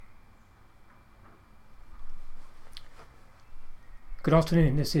Good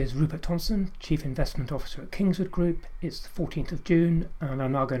afternoon, this is Rupert Thompson, Chief Investment Officer at Kingswood Group. It's the 14th of June and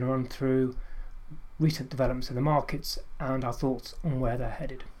I'm now going to run through recent developments in the markets and our thoughts on where they're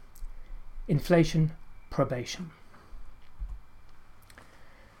headed. Inflation, probation.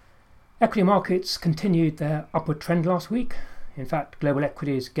 Equity markets continued their upward trend last week. In fact, global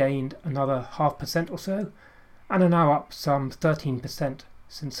equities gained another 0.5% or so and are now up some 13%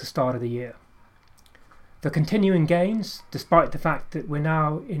 since the start of the year. The continuing gains, despite the fact that we're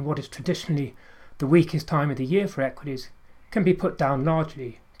now in what is traditionally the weakest time of the year for equities, can be put down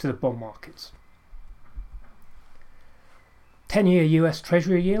largely to the bond markets. 10-year US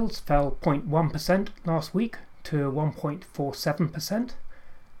Treasury yields fell 0.1% last week to 1.47%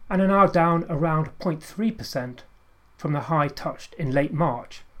 and are now down around 0.3% from the high touched in late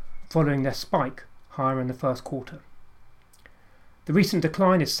March, following their spike higher in the first quarter. The recent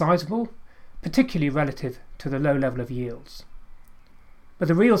decline is sizable, particularly relative to the low level of yields. But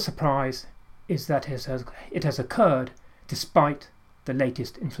the real surprise is that it has occurred despite the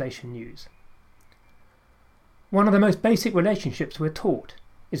latest inflation news. One of the most basic relationships we're taught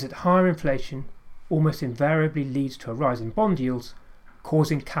is that higher inflation almost invariably leads to a rise in bond yields,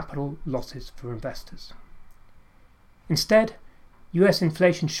 causing capital losses for investors. Instead, US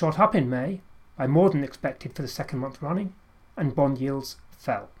inflation shot up in May by more than expected for the second month running, and bond yields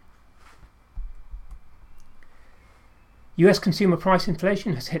fell. US consumer price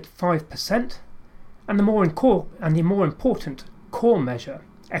inflation has hit 5%, and the more important core measure,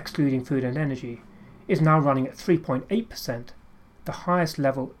 excluding food and energy, is now running at 3.8%, the highest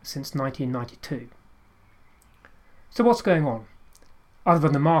level since 1992. So what's going on, other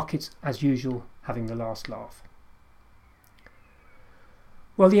than the markets, as usual, having the last laugh?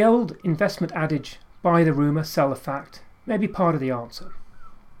 Well, the old investment adage, buy the rumour, sell the fact, may be part of the answer.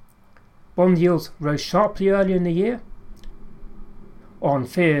 Bond yields rose sharply earlier in the year, on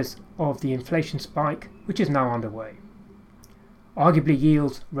fears of the inflation spike, which is now underway. Arguably,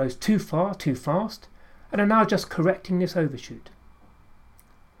 yields rose too far, too fast, and are now just correcting this overshoot.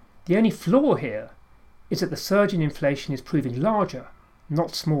 The only flaw here is that the surge in inflation is proving larger,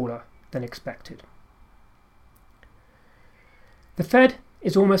 not smaller, than expected. The Fed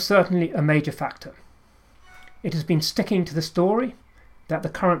is almost certainly a major factor. It has been sticking to the story that the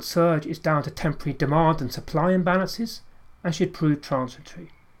current surge is down to temporary demand and supply imbalances, and should prove transitory.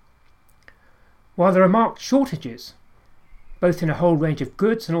 While there are marked shortages, both in a whole range of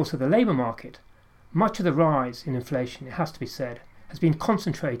goods and also the labour market, much of the rise in inflation, it has to be said, has been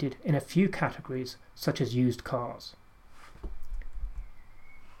concentrated in a few categories such as used cars.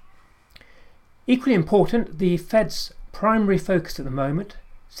 Equally important, the Fed's primary focus at the moment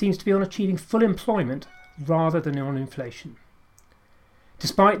seems to be on achieving full employment rather than on inflation.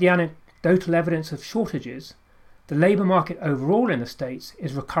 Despite the anecdotal evidence of shortages, the labour market overall in the States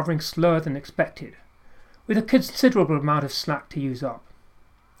is recovering slower than expected, with a considerable amount of slack to use up.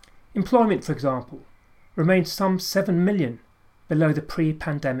 Employment, for example, remains some 7 million below the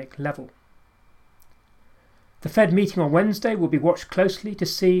pre-pandemic level. The Fed meeting on Wednesday will be watched closely to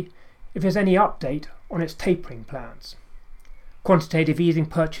see if there's any update on its tapering plans. Quantitative easing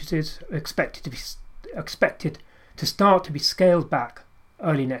purchases are expected to start to be scaled back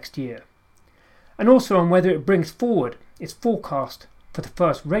early next year, and also on whether it brings forward its forecast for the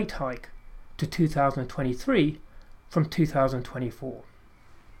first rate hike to 2023 from 2024.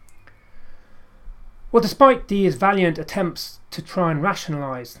 Well, despite these valiant attempts to try and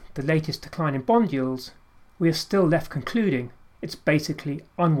rationalise the latest decline in bond yields, we are still left concluding it's basically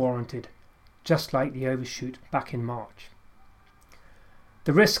unwarranted, just like the overshoot back in March.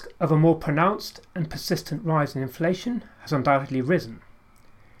 The risk of a more pronounced and persistent rise in inflation has undoubtedly risen.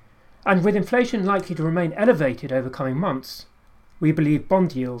 And with inflation likely to remain elevated over coming months, we believe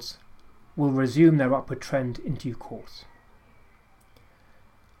bond yields will resume their upward trend in due course.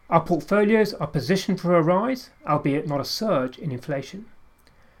 Our portfolios are positioned for a rise, albeit not a surge in inflation.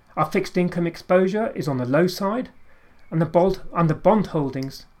 Our fixed income exposure is on the low side, and the bond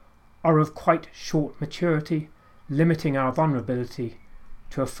holdings are of quite short maturity, limiting our vulnerability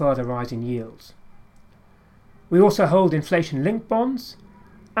to a further rise in yields. We also hold inflation-linked bonds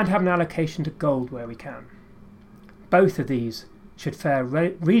and have an allocation to gold where we can. Both of these should fare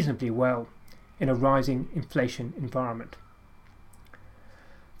reasonably well in a rising inflation environment.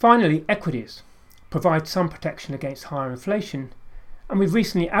 Finally, equities provide some protection against higher inflation, and we've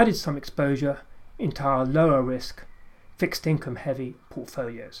recently added some exposure into our lower risk, fixed income heavy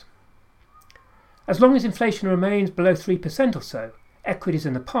portfolios. As long as inflation remains below 3% or so, equities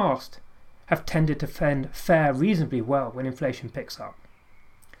in the past have tended to fare reasonably well when inflation picks up.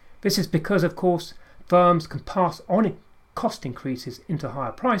 This is because, of course, firms can pass on cost increases into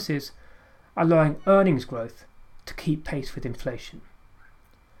higher prices, allowing earnings growth to keep pace with inflation.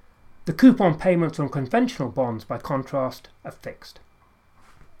 The coupon payments on conventional bonds, by contrast, are fixed.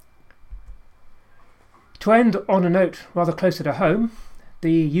 To end on a note rather closer to home,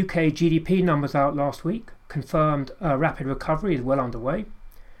 the UK GDP numbers out last week confirmed a rapid recovery is well underway.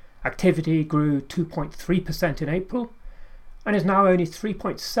 Activity grew 2.3% in April and is now only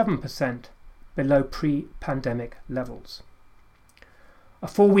 3.7% below pre-pandemic levels. A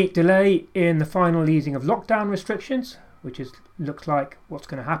 4-week delay in the final easing of lockdown restrictions, which looks like what's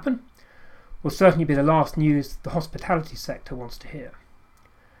going to happen, will certainly be the last news the hospitality sector wants to hear.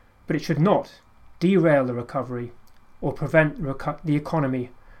 But it should not derail the recovery or prevent the economy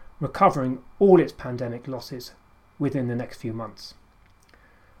recovering all its pandemic losses within the next few months.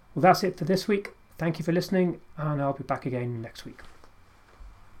 Well, that's it for this week. Thank you for listening, and I'll be back again next week.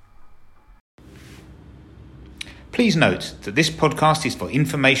 Please note that this podcast is for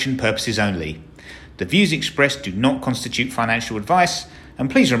information purposes only. The views expressed do not constitute financial advice, and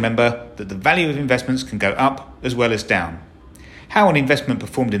please remember that the value of investments can go up as well as down. How an investment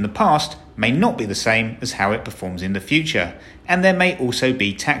performed in the past may not be the same as how it performs in the future, and there may also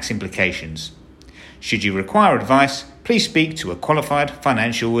be tax implications. Should you require advice, please speak to a qualified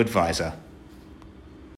financial advisor.